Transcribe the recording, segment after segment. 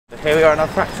Here we are in our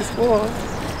practice walk.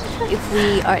 If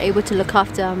we are able to look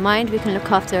after our mind, we can look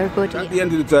after our body. At the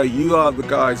end of the day, you are the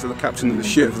guys that are the captain of the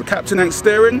ship. If the captain ain't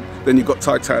steering, then you've got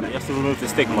Titanic. You have to remove the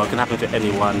stigma. It can happen to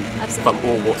anyone from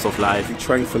all walks of life. You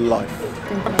train for life.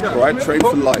 Right? Train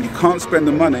for life. You can't spend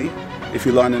the money if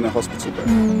you're lying in a hospital bed.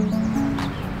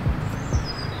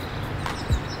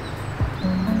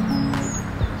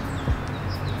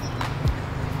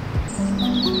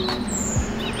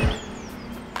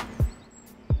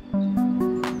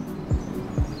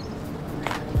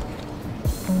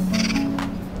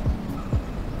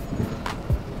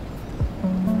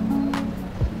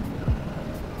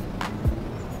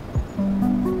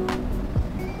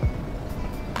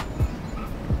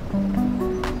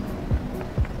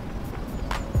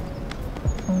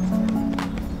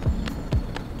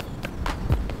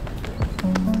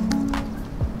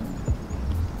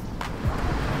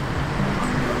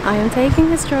 I am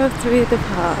taking a stroll through the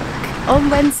park. On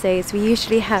Wednesdays we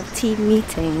usually have team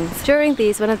meetings. During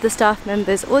these, one of the staff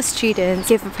members or students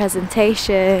give a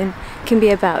presentation. It can be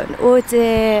about an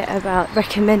audit, about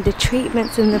recommended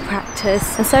treatments in the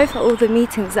practice, and so far all the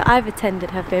meetings that I've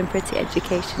attended have been pretty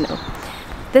educational.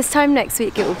 This time next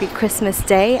week it will be Christmas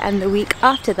Day, and the week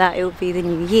after that it will be the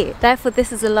New Year. Therefore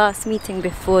this is the last meeting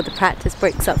before the practice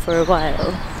breaks up for a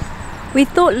while. We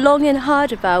thought long and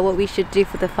hard about what we should do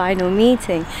for the final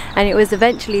meeting, and it was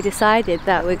eventually decided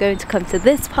that we're going to come to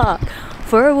this park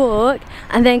for a walk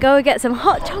and then go and get some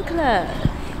hot chocolate.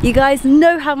 You guys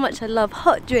know how much I love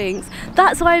hot drinks.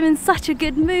 That's why I'm in such a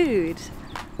good mood.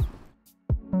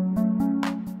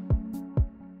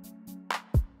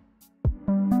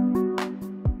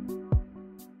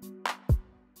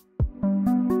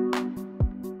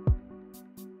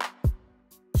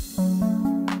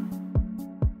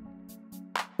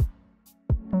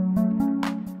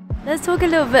 Let's talk a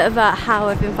little bit about how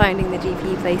I've been finding the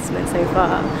GP placement so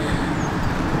far.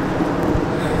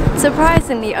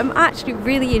 Surprisingly, I'm actually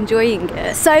really enjoying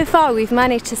it. So far we've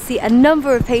managed to see a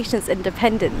number of patients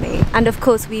independently, and of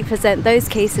course we present those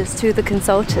cases to the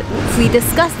consultants. We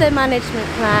discuss their management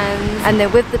plans and then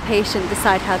with the patient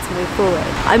decide how to move forward.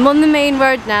 I'm on the main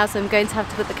road now, so I'm going to have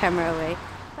to put the camera away.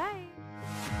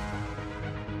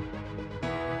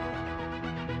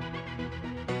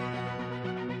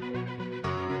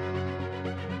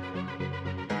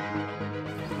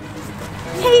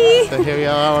 Hey! So here we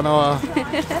are on our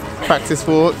practice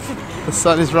walk. The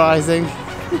sun is rising.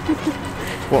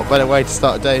 What better way to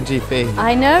start a day in GP?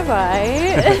 I know,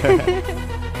 right?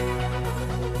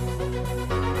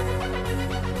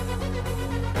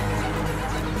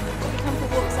 Come for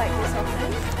walks like this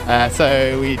often?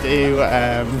 So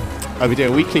we do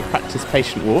a weekly practice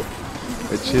patient walk,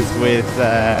 which is with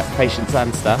patients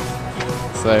and staff.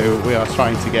 So we are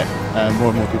trying to get more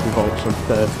and more people involved on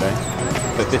Thursday.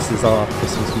 But this is our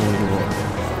Christmas morning walk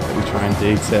that we try and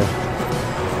do to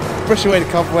brush away the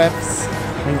cobwebs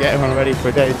and get everyone ready for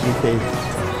a day of GP.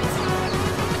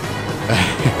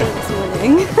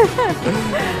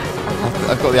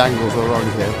 I've got the angles all wrong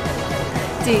here.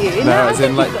 Do you? No, as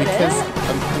in like because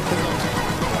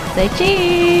Say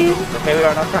cheese! here we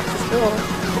are on our practice walk.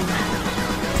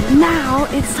 Now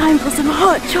it's time for some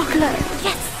hot chocolate!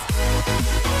 Yes!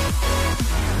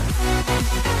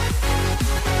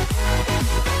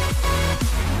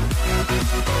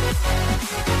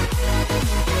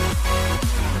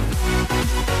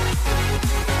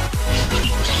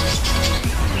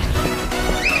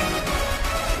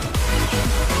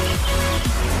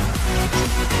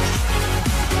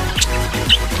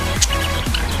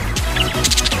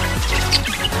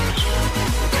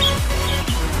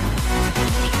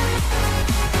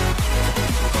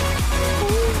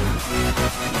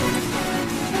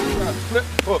 Flip,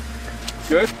 hook.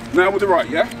 Good. Now with the right,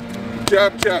 yeah?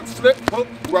 Jab, jab, slip, hook,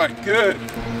 right. Good.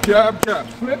 Jab, jab,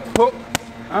 slip, hook,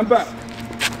 and back.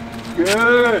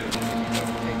 Good.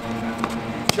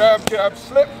 Jab, jab,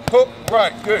 slip, hook,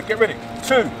 right. Good. Get ready.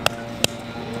 2.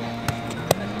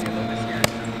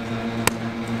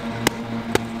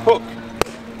 Hook,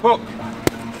 hook,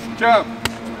 jab,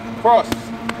 cross,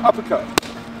 uppercut,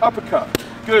 uppercut.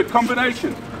 Good.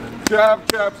 Combination. Jab,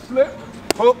 jab, slip,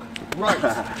 hook, right.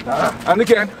 And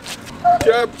again.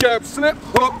 Jab, jab, slip,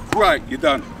 hook, right. You're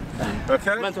done.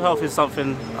 Okay? Mental health is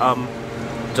something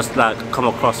just like come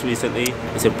across recently.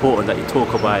 It's important that you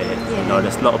talk about it. Yeah. You know,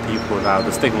 there's a lot of people now,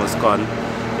 the stigma's gone,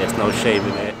 there's no shame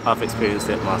in it. I've experienced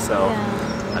it myself,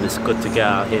 and it's good to get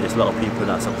out here. There's a lot of people that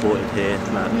are supported here,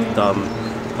 like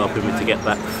helping me to get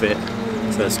back fit.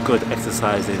 So it's good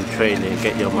exercising, training,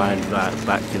 get your mind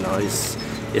back, you know.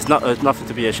 it's nothing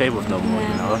to be ashamed of no more. You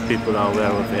know, people are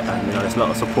aware of it, and you know, there's a lot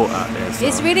of support out there. So.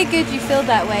 It's really good you feel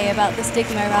that way about the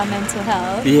stigma around mental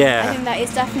health. Yeah. I think that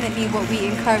is definitely what we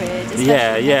encourage.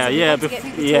 Yeah. You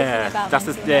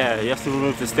have to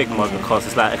remove the stigma because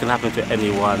it's like it can happen to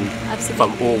anyone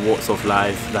from all walks of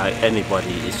life, like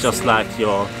anybody. It's just like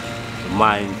your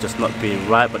mind just not being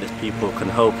right, but if people can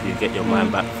help you get your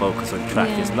mind back focused on track.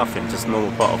 It's nothing, just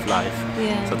normal part of life.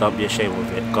 So don't be ashamed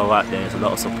of it. Go out there, there's a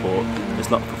lot of support, there's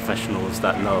a lot of professionals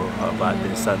that know about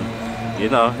this, and you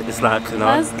know, it's like, you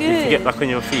know, you can get back on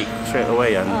your feet straight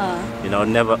away, and you know,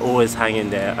 never always hang in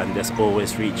there, and just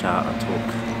always reach out and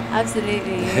talk.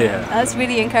 Absolutely. Yeah. That's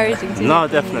really encouraging to No,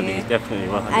 definitely,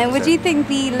 100%. And what do you think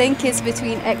the link is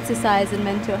between exercise and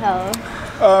mental health?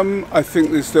 I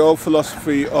think there's the old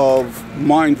philosophy of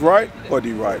mind right,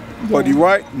 body right. Body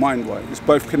right, mind right. It's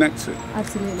both connected.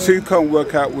 Absolutely. Two can't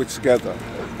work out with together.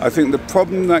 I think the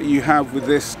problem that you have with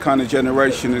this kind of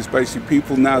generation is basically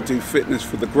people now do fitness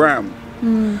for the gram.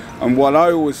 And what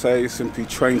I always say is simply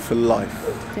train for life.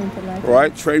 Train for life.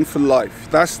 Right? Train for life.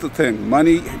 That's the thing.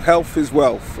 Money, health is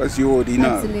wealth, as you already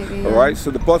know. Absolutely. All right?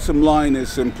 So the bottom line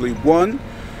is simply, one,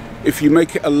 if you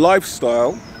make it a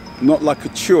lifestyle, not like a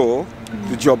chore,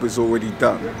 the job is already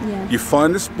done. You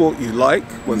find the sport you like.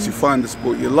 Once you find the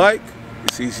sport you like,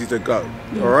 it's easy to go.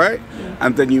 All right?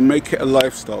 And then you make it a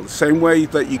lifestyle. The same way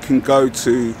that you can go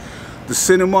to the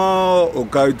cinema or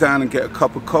go down and get a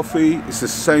cup of coffee, it's the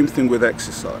same thing with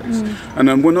exercise. And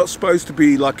then we're not supposed to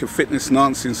be like a fitness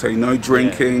Nancy and say no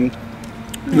drinking,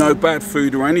 no bad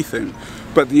food or anything.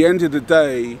 But at the end of the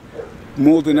day,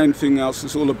 more than anything else,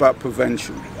 it's all about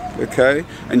prevention. Okay?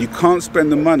 And you can't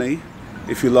spend the money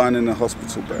if you're lying in a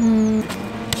hospital bed.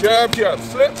 Jab, jab,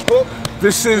 slip, hook.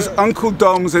 This is Uncle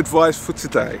Dom's advice for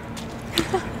today.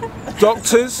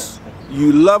 Doctors,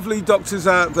 you lovely doctors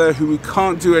out there who we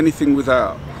can't do anything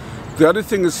without. The other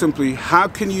thing is simply, how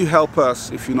can you help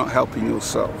us if you're not helping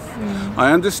yourself?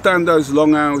 I understand those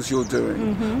long hours you're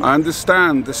doing. I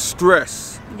understand the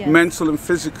stress, mental and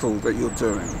physical, that you're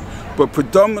doing. But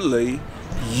predominantly,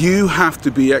 you have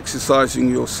to be exercising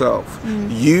yourself.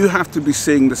 You have to be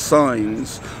seeing the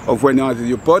signs of when either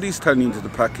your body's telling you to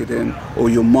pack it in or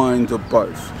your mind, or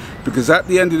both. Because at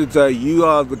the end of the day, you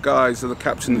are the guys, or the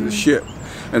captain of the ship.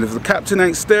 And if the captain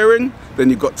ain't steering, then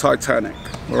you've got Titanic.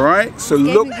 All right? So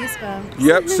look.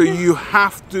 Yep. So you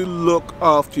have to look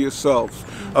after yourselves.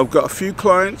 I've got a few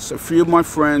clients, a few of my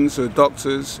friends are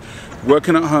doctors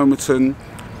working at Homerton,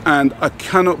 and I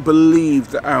cannot believe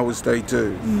the hours they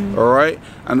do. All right?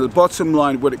 And the bottom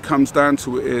line, what it comes down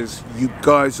to is, you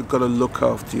guys have got to look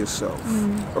after yourself.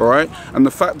 All right? And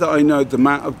the fact that I know the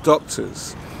amount of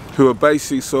doctors who are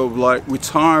basically sort of like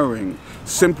retiring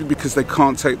simply because they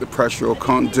can't take the pressure or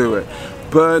can't do it,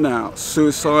 burnout,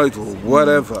 suicidal,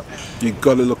 whatever, you've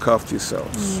got to look after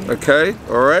yourselves. Okay?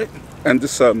 All right? End the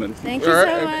sermon. Thank you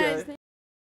so much.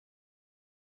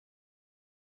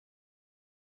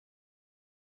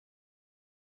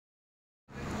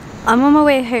 I'm on my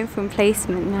way home from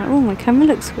placement now. Oh, my camera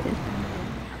looks weird.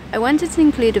 I wanted to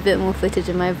include a bit more footage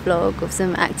in my vlog of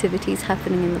some activities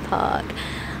happening in the park.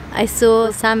 I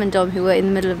saw Sam and Dom, who were in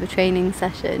the middle of a training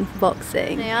session for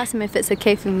boxing. I asked them if it's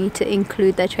okay for me to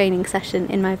include their training session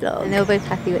in my vlog, and they were both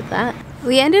happy with that.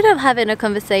 We ended up having a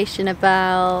conversation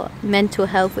about mental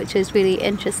health, which was really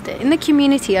interesting. In the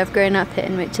community I've grown up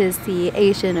in, which is the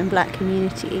Asian and Black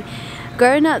community,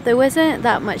 growing up there wasn't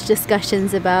that much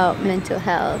discussions about mental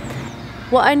health.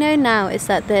 What I know now is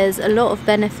that there's a lot of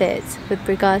benefits with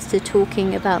regards to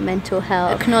talking about mental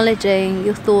health, acknowledging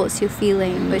your thoughts, your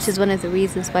feelings, which is one of the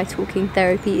reasons why talking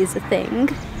therapy is a thing.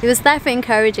 It was therefore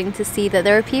encouraging to see that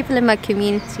there are people in my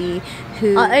community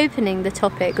who are opening the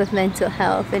topic of mental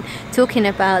health and talking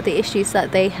about the issues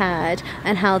that they had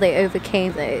and how they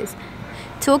overcame those.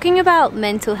 Talking about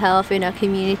mental health in our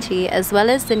community, as well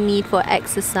as the need for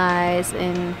exercise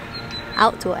and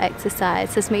outdoor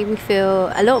exercise, has made me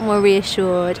feel a lot more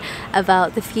reassured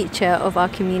about the future of our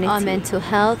community, our mental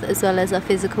health as well as our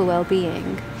physical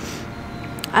well-being.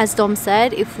 As Dom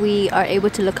said, if we are able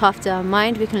to look after our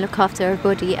mind, we can look after our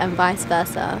body, and vice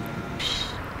versa.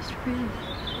 Oh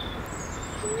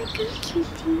my god,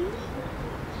 cutie.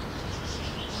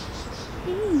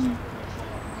 Hey.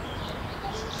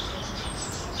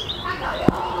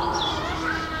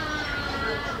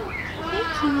 Hey,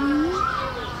 cutie.